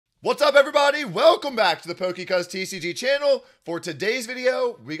What's up, everybody? Welcome back to the PokeCuz TCG channel. For today's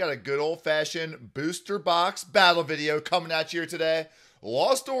video, we got a good old-fashioned booster box battle video coming at you here today.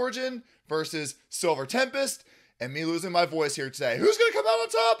 Lost Origin versus Silver Tempest, and me losing my voice here today. Who's going to come out on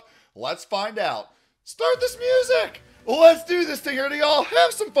top? Let's find out. Start this music. Let's do this thing here, y'all.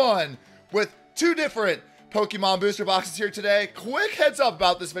 Have some fun with two different Pokemon booster boxes here today. Quick heads up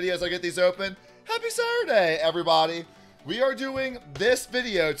about this video as I get these open. Happy Saturday, everybody. We are doing this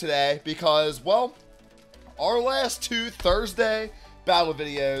video today because, well, our last two Thursday battle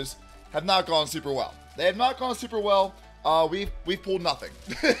videos have not gone super well. They have not gone super well. We've pulled nothing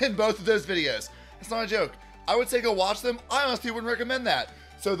in both of those videos. It's not a joke. I would say go watch them. I honestly wouldn't recommend that.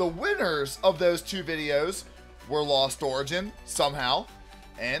 So the winners of those two videos were Lost Origin, somehow,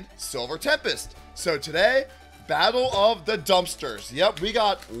 and Silver Tempest. So today, Battle of the Dumpsters. Yep, we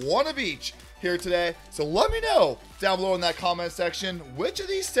got one of each here today. So let me know down below in that comment section which of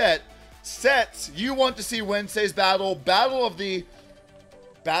these sets you want to see Wednesday's battle of the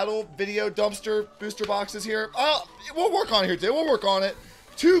battle video dumpster booster boxes here. We'll work on it here today. We'll work on it.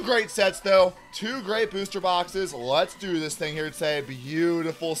 Two great sets though, two great booster boxes. Let's do this thing here today.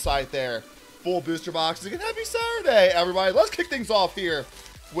 Beautiful sight there. Full booster boxes. Again, happy Saturday, everybody. Let's kick things off here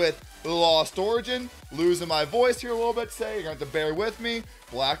with Lost Origin. Losing my voice here a little bit today. You're going to have to bear with me.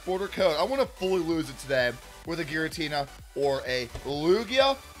 Black border code. I want to fully lose it today with a Giratina or a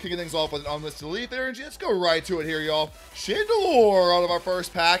Lugia. Kicking things off with an unlisted Leaf Energy. Let's go right to it here, y'all. Chandelure out of our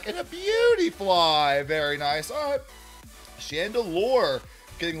first pack and a Beauty Fly. Very nice. All right. Chandelure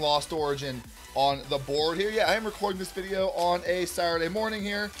getting Lost Origin on the board here. Yeah, I am recording this video on a Saturday morning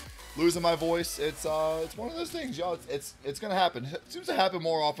here. Losing my voice. It's one of those things, y'all. It's gonna happen. It seems to happen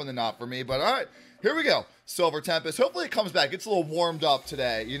more often than not for me. But all right, here we go. Silver Tempest. Hopefully it comes back. It's a little warmed up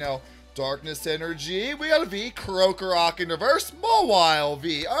today. You know, Darkness Energy. We got a V. Krokorok in reverse. Mawile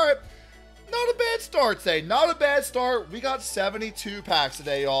V. All right, not a bad start today. Not a bad start. We got 72 packs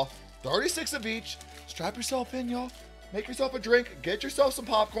today, y'all. 36 of each. Strap yourself in, y'all. Make yourself a drink. Get yourself some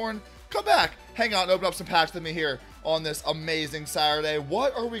popcorn. Come back, hang out, and open up some packs with me here on this amazing Saturday.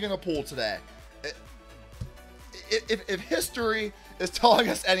 What are we going to pull today? If history is telling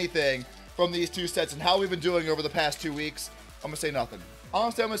us anything from these two sets and how we've been doing over the past 2 weeks, I'm going to say nothing.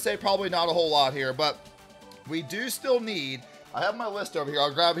 Honestly, I'm going to say probably not a whole lot here, but we do still need, I have my list over here.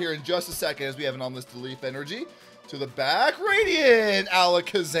 I'll grab it here in just a second as we have an unlisted Leaf Energy. To the back, Radiant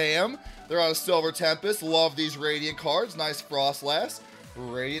Alakazam. They're out of Silver Tempest. Love these Radiant cards. Nice Frostlass.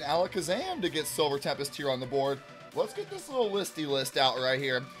 Radiant Alakazam to get Silver Tempest here on the board. Let's get this little listy list out right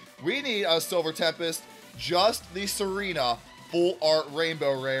here. We need a Silver Tempest, just the Serena Full Art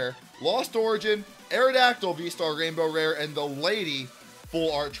Rainbow Rare, Lost Origin, Aerodactyl V-Star Rainbow Rare, and the Lady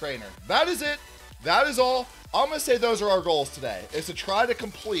Full Art Trainer. That is it. That is all. I'm going to say those are our goals today, is to try to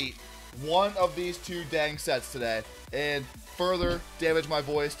complete one of these two dang sets today and further damage my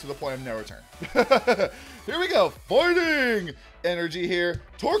voice to the point of no return. Here we go. Fighting Energy here.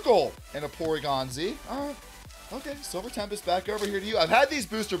 Torkoal and a Porygon Z. All right. Okay, Silver Tempest back over here to you. I've had these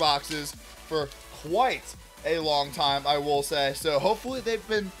booster boxes for quite a long time, I will say. So hopefully they've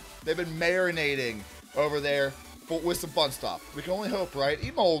been marinating over there with some fun stuff. We can only hope, right?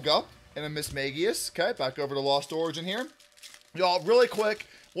 Emolga and a Mismagius. Okay, back over to Lost Origin here. Y'all, really quick,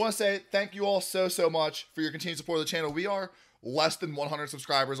 want to say thank you all so much for your continued support of the channel. We are less than 100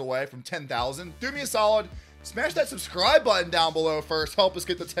 subscribers away from 10,000. Do me a solid. Smash that subscribe button down below first. Help us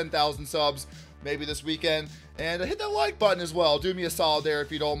get to 10,000 subs maybe this weekend. And hit that like button as well. Do me a solid there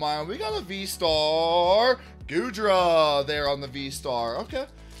if you don't mind. We got a V-Star Goodra there on the V-Star. Okay.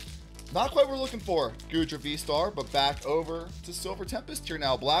 Not quite what we're looking for, Goodra V-Star, but back over to Silver Tempest here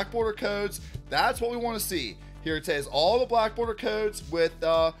now. Black border codes. That's what we want to see. Here it says all the black border codes with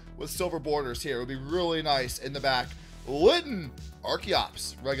silver borders here. It would be really nice in the back. Litten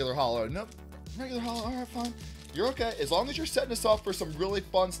Archeops. Regular hollow. Nope. Regular hollow. All right, fine. You're okay. As long as you're setting us up for some really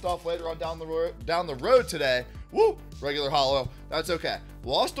fun stuff later on down the road today. Woo! Regular hollow. That's okay.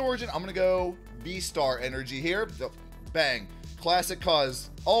 Lost Origin. I'm going to go V-Star Energy here. Bang. Classic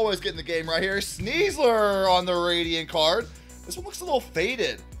Cuz. Always getting the game right here. Sneasler on the Radiant card. This one looks a little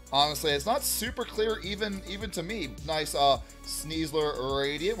faded. Honestly, it's not super clear even to me. Nice Sneasler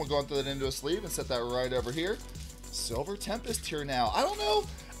Radiant. We'll go and throw that into a sleeve and set that right over here. Silver Tempest here now. I don't know.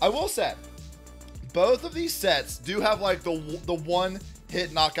 I will say, both of these sets do have like the one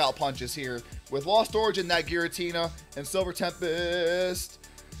hit knockout punches here. With Lost Origin, that Giratina, and Silver Tempest,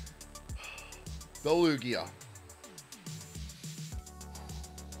 the Lugia.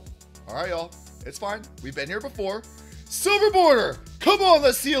 All right, y'all. It's fine. We've been here before. Silver border. Come on,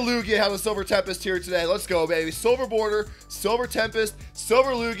 let's see a Lugia have a Silver Tempest here today. Let's go, baby. Silver border, Silver Tempest,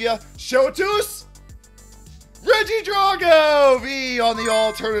 Silver Lugia, show it to us. Regidrago V on the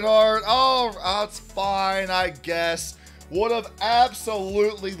alternate art. Oh, that's fine, I guess. Would have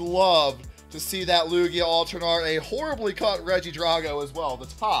absolutely loved to see that Lugia alternate art. A horribly cut Regidrago as well. The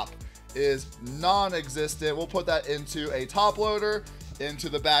top is non-existent. We'll put that into a top loader. Into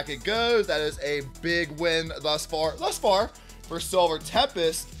the back it goes. That is a big win thus far for Silver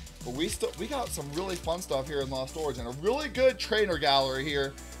Tempest. But we got some really fun stuff here in Lost Origin. A really good trainer gallery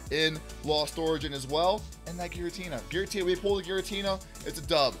here in Lost Origin as well. And that Giratina. We pull the Giratina. It's a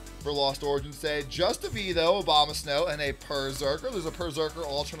dub for Lost Origin today. Just a V though, Obama Snow, and a Berserker. There's a Berserker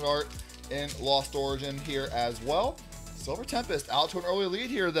alternate art in Lost Origin here as well. Silver Tempest out to an early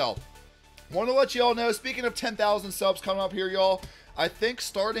lead here though. Want to let y'all know, speaking of 10,000 subs coming up here, y'all, I think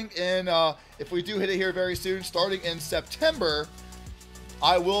starting in, if we do hit it here very soon, starting in September,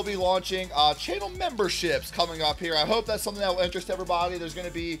 I will be launching channel memberships coming up here. I hope that's something that will interest everybody. There's going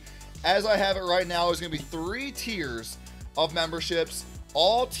to be, as I have it right now, there's going to be 3 tiers of memberships.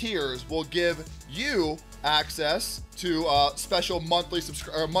 All tiers will give you access to special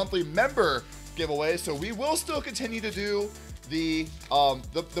monthly member giveaways. So we will still continue to do the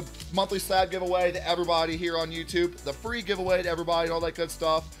monthly slab giveaway to everybody here on YouTube, the free giveaway to everybody and all that good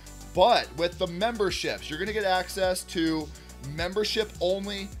stuff. But with the memberships, you're gonna get access to membership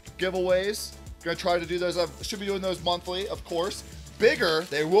only giveaways. Gonna try to do those. I should be doing those monthly, of course. Bigger,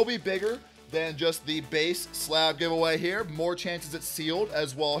 they will be bigger than just the base slab giveaway here. More chances it's sealed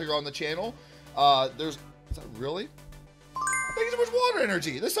as well here on the channel. Is that really? Thank you so much, water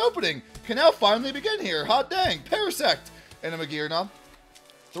energy. This opening can now finally begin here. Hot dang, Parasect and a Magirna.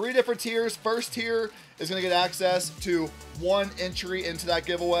 3 different tiers. First tier is going to get access to 1 entry into that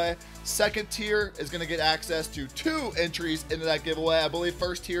giveaway. Second tier is going to get access to 2 entries into that giveaway. I believe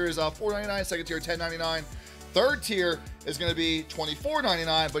first tier is $4.99, second tier $10.99. Third tier is going to be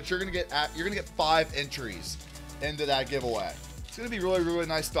 $24.99, but you're going to get 5 entries into that giveaway. It's going to be really, really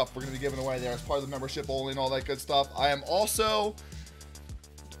nice stuff we're going to be giving away there as part of the membership only and all that good stuff. I am also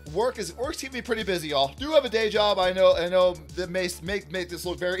work's keeping me pretty busy, y'all. Do have a day job. I know that may make this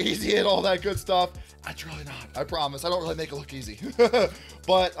look very easy and all that good stuff. It's really not. I promise. I don't really make it look easy.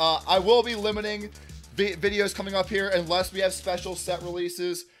 But I will be limiting videos coming up here unless we have special set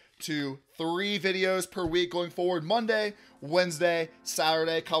releases to 3 videos per week going forward. Monday, Wednesday,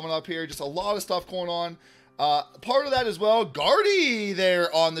 Saturday coming up here. Just a lot of stuff going on. Part of that as well, Guardy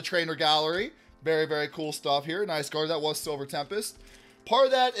there on the trainer gallery. Very, very cool stuff here. Nice Guard. That was Silver Tempest. Part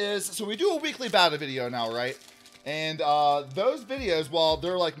of that is, so we do a weekly battle video now, right? And those videos, while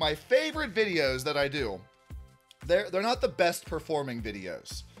they're like my favorite videos that I do, they're not the best performing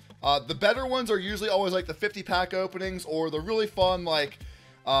videos. The better ones are usually always like the 50-pack openings or the really fun like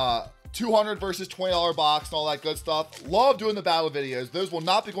 200 versus $20 box and all that good stuff. Love doing the battle videos. Those will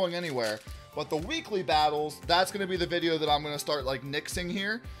not be going anywhere. But the weekly battles, that's going to be the video that I'm going to start like nixing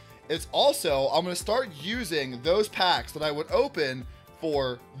here. It's also, I'm going to start using those packs that I would open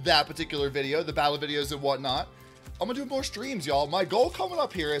for that particular video, the battle videos and whatnot. I'm gonna do more streams, y'all. My goal coming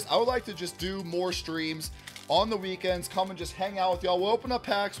up here is I would like to just do more streams on the weekends, come and just hang out with y'all. We'll open up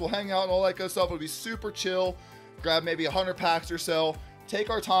packs, we'll hang out and all that good stuff. It'll be super chill. Grab maybe 100 packs or so. Take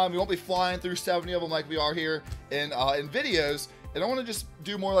our time. We won't be flying through 70 of them like we are here in videos. And I want to just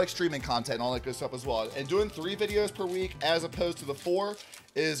do more like streaming content and all that good stuff as well. And doing 3 videos per week as opposed to the 4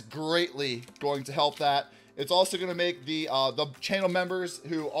 is greatly going to help that. It's also going to make the channel members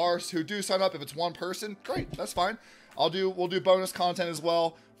who do sign up, if it's 1 person, great, that's fine. We'll do bonus content as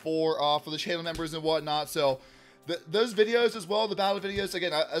well for the channel members and whatnot. So those videos as well, the battle videos,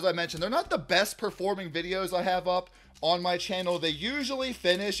 again, as I mentioned, they're not the best performing videos I have up on my channel. They usually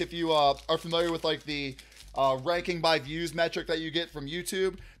finish, if you are familiar with like the ranking by views metric that you get from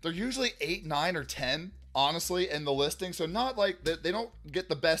YouTube, they're usually 8, 9, or 10, honestly, in the listing. So not like they don't get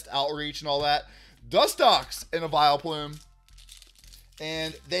the best outreach and all that. Dustox in a Vileplume,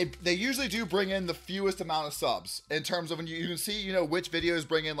 and they usually do bring in the fewest amount of subs in terms of when you can see, you know, which videos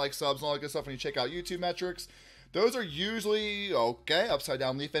bring in like subs and all that good stuff when you check out YouTube metrics. Those are usually, okay, Upside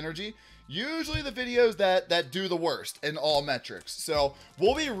Down Leaf Energy, usually the videos that do the worst in all metrics. So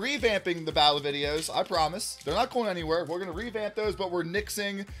we'll be revamping the battle videos, I promise. They're not going anywhere. We're going to revamp those, but we're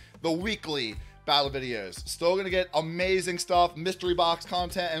nixing the weekly battle videos. Still gonna get amazing stuff, mystery box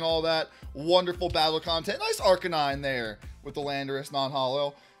content and all that wonderful battle content. Nice Arcanine there with the Landorus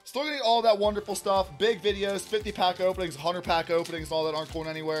non-hollow. Still gonna get all that wonderful stuff. Big videos, 50-pack openings, 100-pack openings, and all that aren't going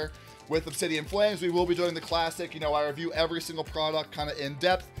anywhere. With Obsidian Flames, we will be doing the classic, you know, I review every single product kind of in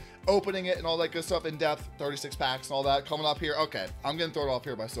depth, opening it and all that good stuff in depth, 36 packs and all that coming up here. Okay, I'm getting thrown off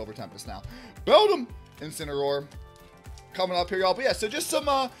here by Silver Tempest now. Build them, Incineroar. coming up here, y'all. But yeah, so just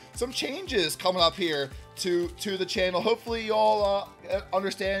some changes coming up here to the channel. Hopefully y'all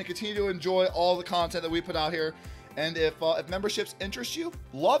understand and continue to enjoy all the content that we put out here. And if memberships interest you,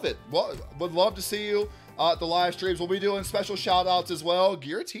 love it. Well, would love to see you at the live streams. We'll be doing special shout outs as well.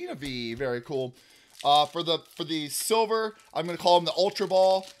 Giratina V, very cool. For the silver, I'm gonna call them the Ultra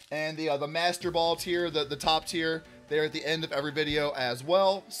Ball, and the Master Ball tier, the top tier, there at the end of every video as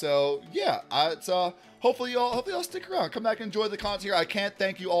well. So yeah, it's hopefully y'all stick around, come back and enjoy the content here. I can't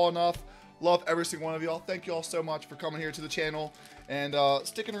thank you all enough. Love every single one of y'all. Thank you all so much for coming here to the channel and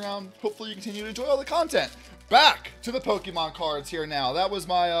sticking around. Hopefully you continue to enjoy all the content. Back to the Pokemon cards here now. That was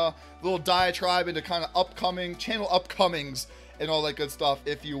my little diatribe into kind of upcoming channel upcomings and all that good stuff,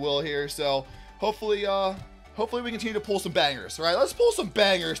 if you will, here. So hopefully we continue to pull some bangers. All right, let's pull some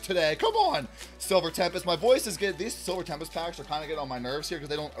bangers today. Come on, Silver Tempest. My voice is getting, these Silver Tempest packs are kind of getting on my nerves here because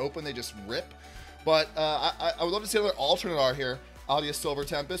they don't open, they just rip. But I would love to see another alternate art here. Audio Silver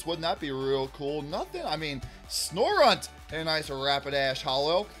Tempest, wouldn't that be real cool? Nothing. I mean, Snorunt and a nice Rapidash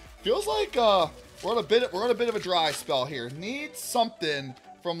Hollow. Feels like we're on a bit of a dry spell here. Need something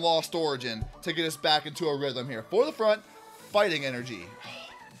from Lost Origin to get us back into a rhythm here. For the front, Fighting Energy.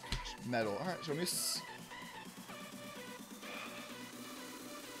 Metal. All right, so let me.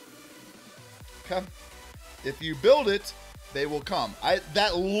 Okay. If you build it, they will come. I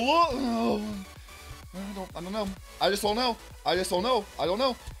don't know. I just don't know. I don't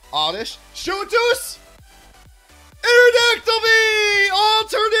know. Oddish. Shoot to us! Aerodactyl V!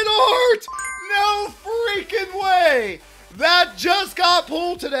 Alternate art! No freaking way! That just got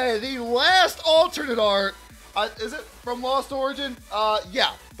pulled today. The last alternate art. Is it from Lost Origin?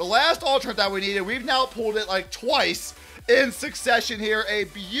 Yeah. The last alternate that we needed. We've now pulled it like twice in succession here. A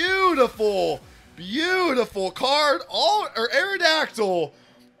beautiful card. Aerodactyl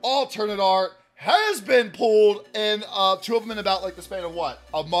alternate art has been pulled, and two of them in about like the span of what?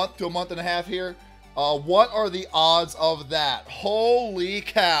 A month to a month and a half here. What are the odds of that? Holy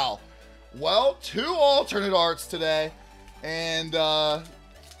cow. Well, two alternate arts today, and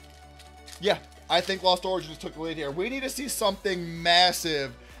yeah, I think Lost Origins took the lead here. We need to see something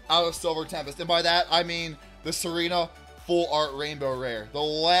massive out of Silver Tempest, and by that I mean the Serena full art rainbow rare. The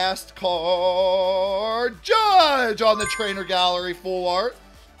last card, Judge on the trainer gallery full art.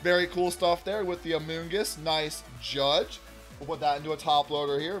 Very cool stuff there with the Amoonguss. Nice Judge. We'll put that into a top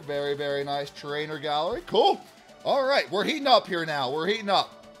loader here. Very, very nice trainer gallery. Cool. All right, we're heating up here now. We're heating up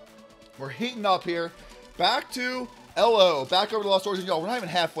here. Back to LO. Back over to Lost Origin. Yo, we're not even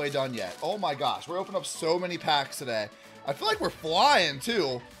halfway done yet. Oh my gosh, we're opening up so many packs today. I feel like we're flying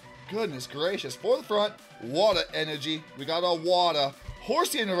too. Goodness gracious. For the front, Water Energy. We got a Water.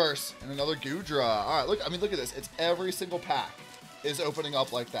 Horse Universe. And another Goodra. All right, look. I mean, look at this. It's every single pack is opening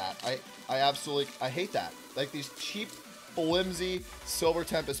up like that. I absolutely hate that. Like these cheap, flimsy Silver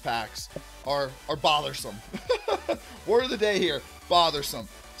Tempest packs are bothersome. Word of the day here, bothersome.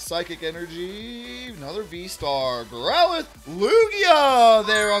 Psychic Energy, another V-Star. Growlithe, Lugia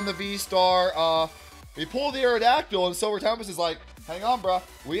there on the V-Star. We pull the Aerodactyl and Silver Tempest is like, hang on, bruh.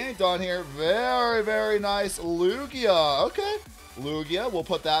 We ain't done here. Very, very nice Lugia. Okay, Lugia. We'll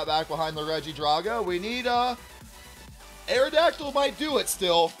put that back behind the Regidrago. We need, Aerodactyl might do it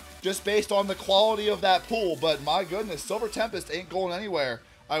still, just based on the quality of that pool. But my goodness, Silver Tempest ain't going anywhere,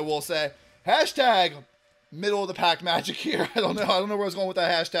 I will say. Hashtag middle of the pack magic here. I don't know where I was going with that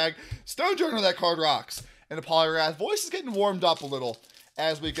hashtag. Stonejourner, that card rocks. And a Polyrath. Voice is getting warmed up a little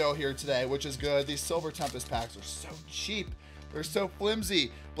as we go here today, which is good. These Silver Tempest packs are so cheap. They're so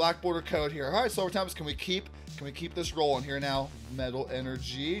flimsy. Black border code here. All right, Silver Tempest, can we keep this rolling here now? Metal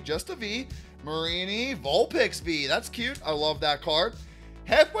Energy, just a V. Marini, Vulpix V. That's cute. I love that card.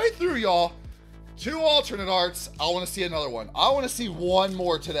 Halfway through, y'all. Two alternate arts. I want to see another one. I want to see one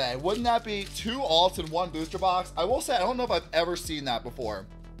more today. Wouldn't that be two alts in one booster box? I will say, I don't know if I've ever seen that before,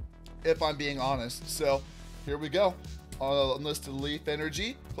 if I'm being honest. So, here we go. Unlisted Leaf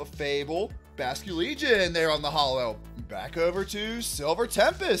Energy, Clefable, Basculegion there on the hollow. Back over to Silver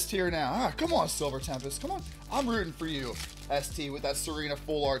Tempest here now. Ah, come on, Silver Tempest. Come on. I'm rooting for you, ST, with that Serena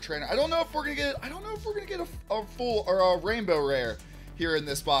full art trainer. I don't know if we're gonna get a full or a rainbow rare here in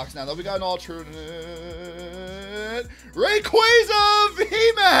this box now. Though we got an alternate Rayquaza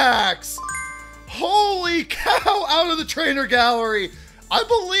VMAX. Holy cow! Out of the trainer gallery. I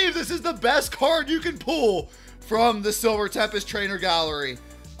believe this is the best card you can pull from the Silver Tempest trainer gallery.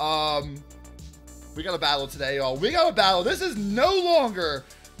 We got a battle today, y'all. We got a battle. This is no longer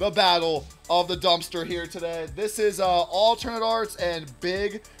the battle of the dumpster here today. This is alternate arts and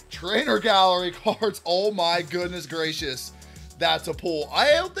big trainer gallery cards. Oh my goodness gracious. That's a pull.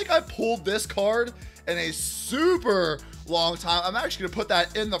 I don't think I pulled this card in a super long time. I'm actually going to put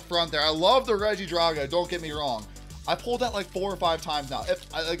that in the front there. I love the Regidrago, don't get me wrong. I pulled that like 4 or 5 times now.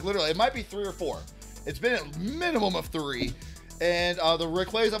 Like literally, it might be 3 or 4. It's been a minimum of 3. And the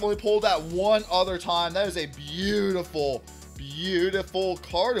Rayquazas, I've only pulled that 1 other time. That is a beautiful, beautiful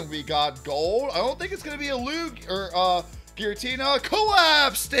card. And we got gold. I don't think it's going to be a Lug or Giratina.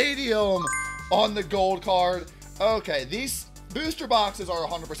 Collab Stadium on the gold card. Okay, these booster boxes are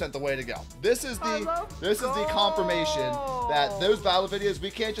 100% the way to go. This is the confirmation that those battle videos,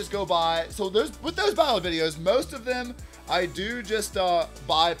 we can't just go buy. So with those battle videos, most of them I do just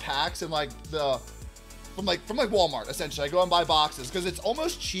buy packs and like from Walmart, essentially. I go and buy boxes because it's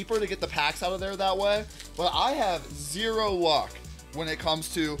almost cheaper to get the packs out of there that way. But I have zero luck when it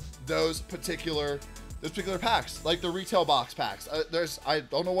comes to those particular packs, like the retail box packs. I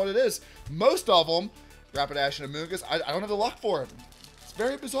don't know what it is. Most of them, Rapidash and Amoonguss, I don't have the luck for it. It's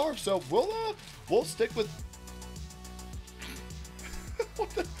very bizarre. So we'll stick with.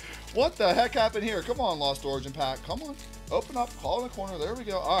 What the heck happened here? Come on, Lost Origin pack. Come on, open up, call in the corner. There we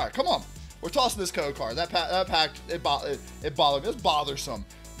go. All right, come on. We're tossing this code card. That pack, it bothered me. It's bothersome.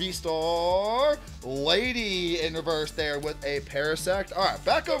 V-Star Lady in reverse there with a Parasect. All right,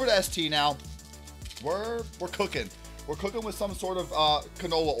 back over to ST now. We're cooking. We're cooking with some sort of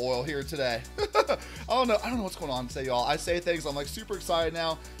canola oil here today. I don't know what's going on today, y'all. I say things, I'm like super excited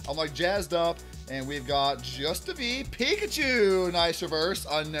now. I'm like jazzed up, and we've got just a V, Pikachu, nice reverse,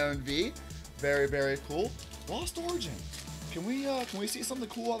 unknown V, very, very cool. Lost Origin. Can we see something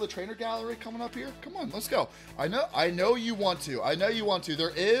cool out of the trainer gallery coming up here? Come on, let's go. I know you want to. I know you want to.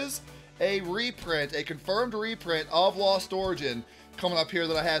 There is a reprint, a confirmed reprint of Lost Origin coming up here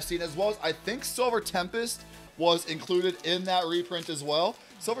that I have seen, as well as I think Silver Tempest was included in that reprint as well.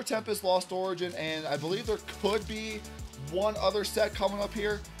 Silver Tempest, Lost Origin, and I believe there could be one other set coming up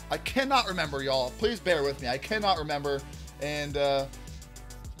here. I cannot remember, y'all. Please bear with me. I cannot remember, and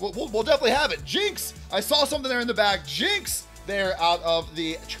we'll definitely have it. Jinx! I saw something there in the back. Jinx! There out of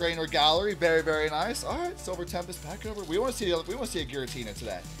the trainer gallery. Very, very nice. All right, Silver Tempest back over. We want to see a Giratina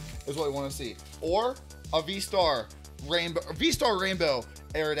today. Is what we want to see, or a V-Star Rainbow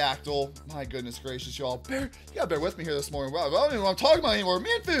Aerodactyl. My goodness gracious, y'all. You gotta bear with me here this morning. Well, I don't even know what I'm talking about anymore.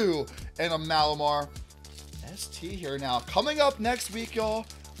 Mienfoo and a Malamar. ST here now. Coming up next week, y'all,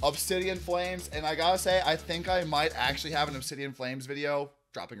 Obsidian Flames. And I gotta say, I think I might actually have an Obsidian Flames video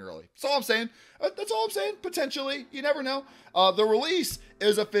dropping early. That's all I'm saying. That's all I'm saying. Potentially. You never know. The release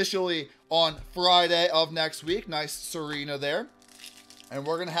is officially on Friday of next week. Nice Serena there. And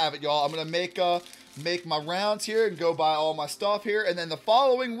we're going to have it, y'all. I'm going to make my rounds here and go buy all my stuff here. And then the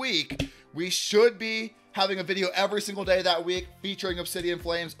following week, we should be having a video every single day that week featuring Obsidian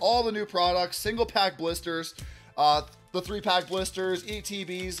Flames, all the new products, single pack blisters, the 3-pack blisters,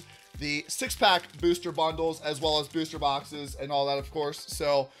 ETBs, the 6-pack booster bundles, as well as booster boxes and all that, of course.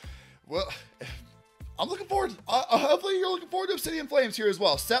 So, well, I'm looking forward. Hopefully you're looking forward to Obsidian Flames here as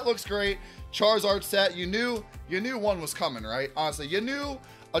well. Set looks great. Charizard set. You knew one was coming, right? Honestly, you knew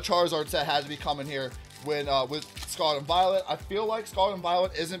a Charizard set had to be coming here when with Scarlet and Violet. I feel like Scarlet and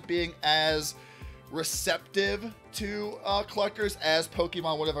Violet isn't being as receptive to collectors as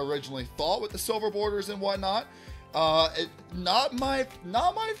Pokemon would have originally thought with the silver borders and whatnot. Not my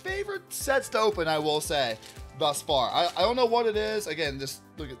favorite sets to open, I will say, thus far. I don't know what it is. Again, just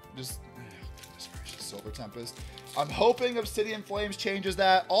look at just Silver Tempest. I'm hoping Obsidian Flames changes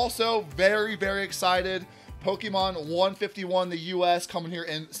that. Also, very, very excited. Pokemon 151, the US, coming here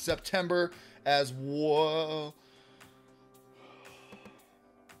in September as well.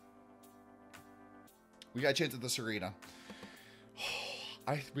 We got a chance at the Serena.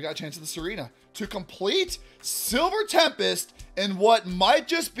 We got a chance at the Serena to complete Silver Tempest in what might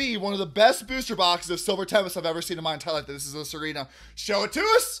just be one of the best booster boxes of Silver Tempest I've ever seen in my entire life. This is a Serena. Show it to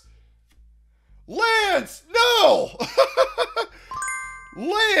us. Lance, no!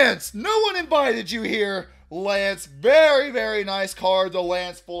 Lance, no one invited you here. Lance, very, very nice card. The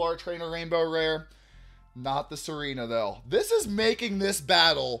Lance Full Art Trainer Rainbow Rare. Not the Serena, though. This is making this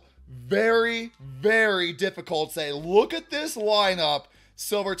battle very, very difficult. Say, look at this lineup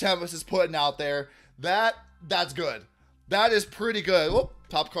Silver Tempest is putting out there. That's good. That is pretty good. Whoop,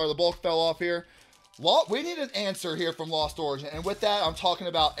 top card of the bulk fell off here. We need an answer here from Lost Origin. And with that, I'm talking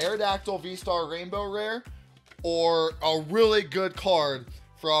about Aerodactyl V-Star Rainbow Rare or a really good card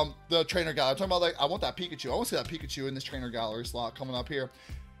from the trainer gallery. I'm talking about, like, I want that Pikachu. I want to see that Pikachu in this trainer gallery slot coming up here.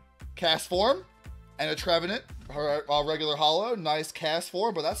 Cast form and a Trevenant, regular holo. Nice cast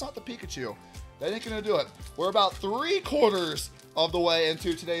form, but that's not the Pikachu. That ain't going to do it. We're about 3/4 of the way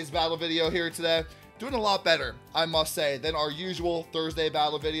into today's battle video here today. Doing a lot better, I must say, than our usual Thursday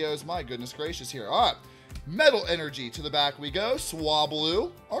battle videos. My goodness gracious here. All right, Metal Energy to the back we go.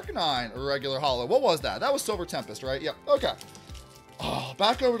 Swablu, Arcanine, regular holo. What was that? That was Silver Tempest, right? Yep. Okay. Oh,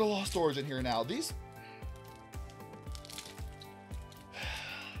 back over to Lost Origin here now. These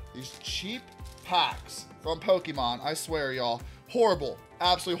cheap packs from Pokemon, I swear, y'all, horrible.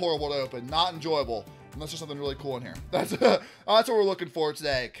 Absolutely horrible to open. Not enjoyable. Unless there's something really cool in here. That's what we're looking for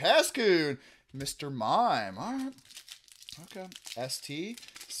today. Cascoon, Mr. Mime. All right. Okay. ST,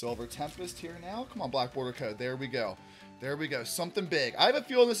 Silver Tempest here now. Come on, Black Border Code. There we go. There we go. Something big. I have a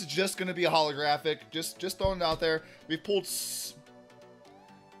feeling this is just going to be a holographic. Just throwing it out there. We've pulled it's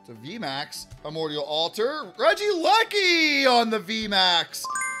a VMAX. Primordial Altar. Regieleki on the VMAX.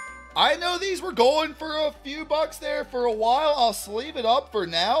 I know these were going for a few bucks there for a while. I'll sleeve it up for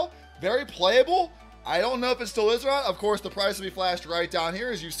now. Very playable. I don't know if it still is or not. Of course, the price will be flashed right down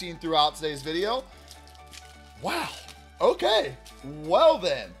here, as you've seen throughout today's video. Wow. Okay. Well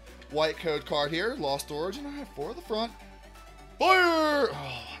then. White code card here. Lost Origin. All right, 4 at the front. Fire!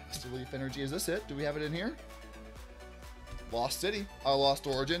 Oh, Mr. Leaf Energy. Is this it? Do we have it in here? Lost City. Lost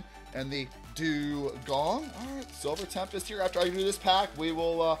Origin. And the Dugong. All right. Silver Tempest here. After I do this pack, we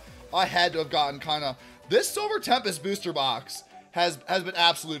will... I had to have gotten kind of... This Silver Tempest booster box has been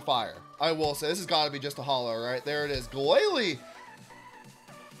absolute fire. I will say. This has got to be just a holo, right? There it is. Glalie.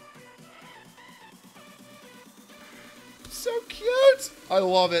 So cute. I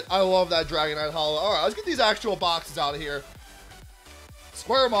love it. I love that Dragonite holo. All right, let's get these actual boxes out of here.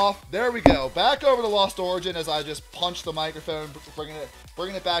 Square them off. There we go. Back over to Lost Origin as I just punch the microphone,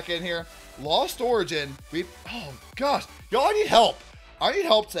 bringing it back in here. Lost Origin. Oh gosh, y'all, I need help. I need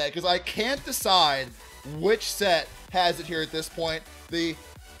help today because I can't decide which set has it here at this point. The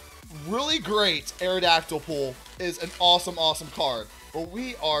really great Aerodactyl pool is an awesome, awesome card, but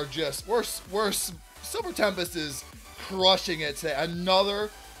we're Silver Tempest is crushing it today. Another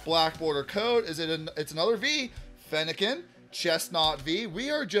Black Border Code. It's another V. Fennekin, Chestnut V.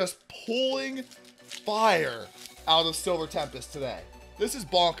 We are just pulling fire out of Silver Tempest today. This is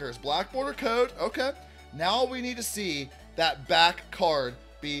bonkers. Black Border Code. Okay. Now we need to see that back card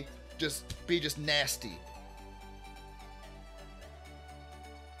be just nasty.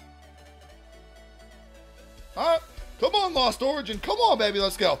 All right. Come on, Lost Origin. Come on, baby.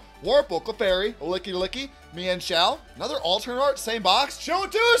 Let's go. Warple, Clefairy, Licky Licky, Mienshao. Another alternate art. Same box. Show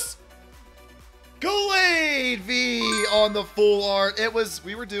it to us. Gallade V on the full art.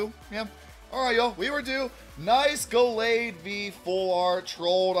 We were due. Yeah. All right, y'all. We were due. Nice Gallade V full art.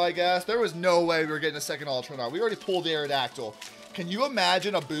 Trolled, I guess. There was no way we were getting a second alternate art. We already pulled the Aerodactyl. Can you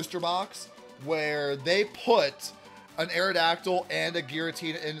imagine a booster box where they put an Aerodactyl and a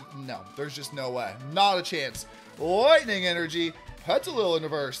Giratina in? No, there's just no way. Not a chance. Lightning Energy, Petalil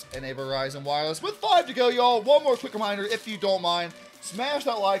Universe, and a Verizon Wireless. With 5 to go, y'all. One more quick reminder, if you don't mind, smash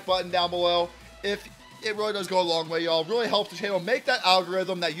that like button down below. If it really does go a long way, y'all. Really helps the channel. Make that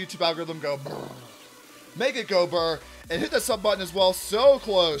algorithm, that YouTube algorithm go brr. Make it go burr. And hit that sub button as well. So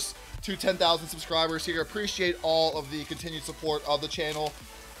close to 10,000 subscribers here. Appreciate all of the continued support of the channel.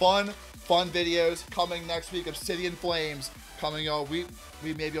 Fun videos coming next week. Obsidian Flames coming, y'all. We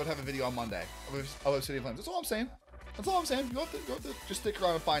may be able to have a video on Monday of Obsidian Flames. That's all I'm saying. That's all I'm saying. You have to just stick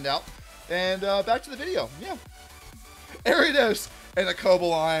around and find out. And back to the video. Yeah. Ariados and a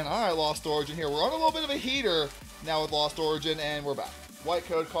Cobaline. All right, Lost Origin here. We're on a little bit of a heater now with Lost Origin, and we're back. White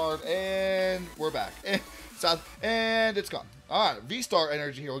code card, and we're back. And it's gone. All right, V-Star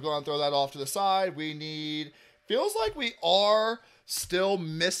Energy here. We'll go ahead and throw that off to the side. We need... Feels like we are still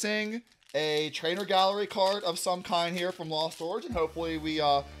missing a Trainer Gallery card of some kind here from Lost Origin. Hopefully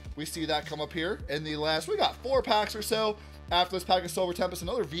we see that come up here in the last... We got 4 packs or so after this pack of Silver Tempest.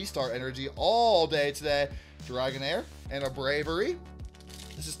 Another V-Star Energy all day today. Dragonair and a Bravery.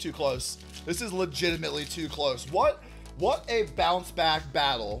 This is too close. This is legitimately too close. What a bounce back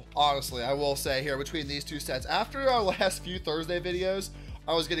battle, honestly, I will say here between these two sets. After our last few Thursday videos,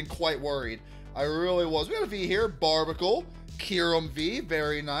 I was getting quite worried. I really was. We got a V here. Barbicle. Kyurem V.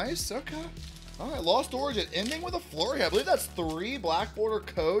 Very nice. Okay. All right. Lost Origin ending with a flurry. I believe that's 3 Black Border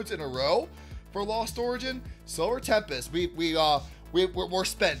Codes in a row for Lost Origin. Silver Tempest. We're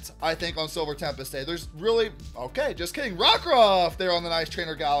spent, I think, on Silver Tempest today. There's really... Okay, just kidding. Rockruff there on the nice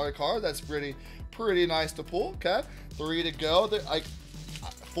Trainer Gallery card. That's pretty nice to pull. Okay. 3 to go.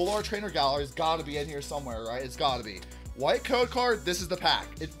 Full art Trainer Gallery's got to be in here somewhere, right? It's got to be. White code card. This is the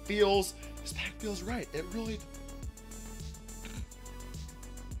pack. This pack feels right. It really...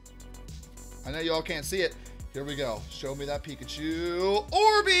 I know y'all can't see it. Here we go. Show me that Pikachu.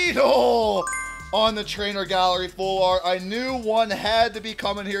 Orbeetle on the Trainer Gallery full art. I knew one had to be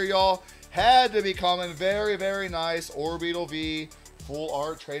coming here, y'all. Had to be coming. Very, very nice. Orbeetle V Full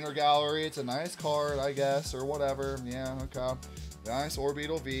art trainer gallery. It's a nice card, I guess, or whatever. Yeah, okay. Nice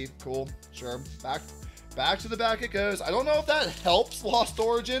Orbital V. Cool. Sure. Back to the back it goes. I don't know if that helps Lost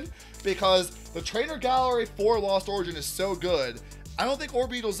Origin, because the trainer gallery for Lost Origin is so good. I don't think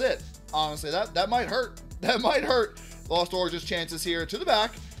Orbital's it. Honestly, that might hurt. That might hurt Lost Origin's chances here. To the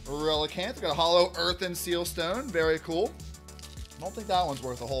back, Relicanth. Got a hollow Earthen Seal Stone. Very cool. I don't think that one's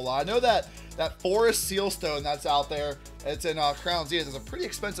worth a whole lot. I know that Forest Seal Stone that's out there, it's in Crown Zenith, is a pretty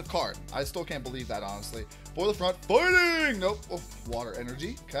expensive card. I still can't believe that, honestly. For the front, fighting! Nope. Oh, water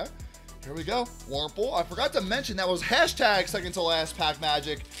energy. Okay. Here we go. Wurmple. I forgot to mention that was hashtag second to last pack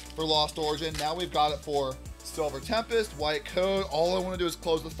magic for Lost Origin. Now we've got it for Silver Tempest, White Code. All I want to do is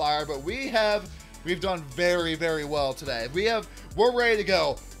close the fire, but we've done very, very well today. We're ready to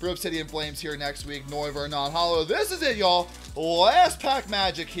go for Obsidian Flames here next week. Noivern non-hollow. This is it, y'all. Last pack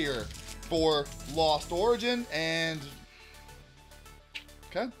magic here for Lost Origin, and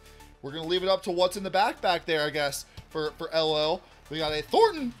okay, we're gonna leave it up to what's in the back there, I guess, for LL. We got a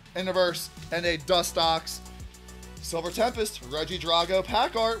Thornton Universe and a Dustox. Silver Tempest, Regidrago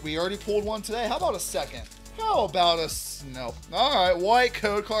pack art. We already pulled one today. How about a second? How about a Snow? All right, White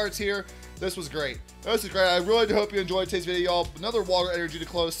Code cards here. This was great. This is great. I really do hope you enjoyed today's video, y'all. Another water energy to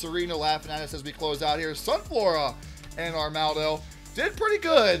close. Serena laughing at us as we close out here. Sunflora and Armaldo did pretty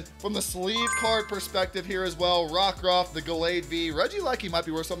good from the sleeve card perspective here as well. Rockruff, the Gallade V. Regieleki might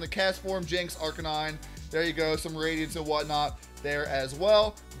be worth something. Cast Form, Jinx, Arcanine. There you go. Some Radiance and whatnot there as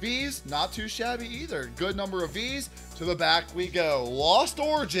well. Vs, not too shabby either. Good number of Vs. To the back we go. Lost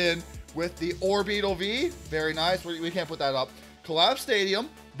Origin with the Orbital V. Very nice. We can't put that up. Collapse Stadium.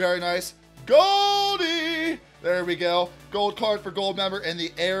 Very nice. Goldie. There we go. Gold card for gold member, and the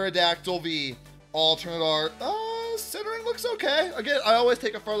Aerodactyl V. Alternate art. Centering looks okay. Again, I always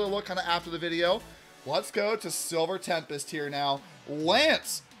take a further look kind of after the video. Let's go to Silver Tempest here now.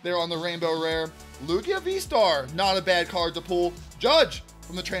 Lance there on the Rainbow Rare. Lugia V-Star, not a bad card to pull. Judge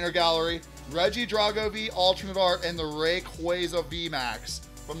from the Trainer Gallery. Regidrago V, alternate art, and the Rayquaza V-Max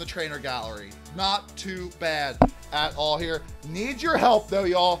from the Trainer Gallery. Not too bad at all here. Need your help though,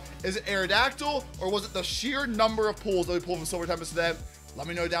 y'all. Is it Aerodactyl, or was it the sheer number of pulls that we pulled from Silver Tempest today? Let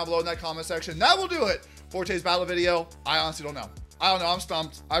me know down below in that comment section. That will do it for today's battle video. I honestly don't know. I'm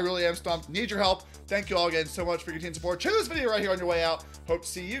stumped. I really am stumped. Need your help. Thank you all again so much for your continued support. Share this video right here on your way out. Hope to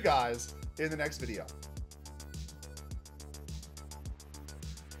see you guys in the next video.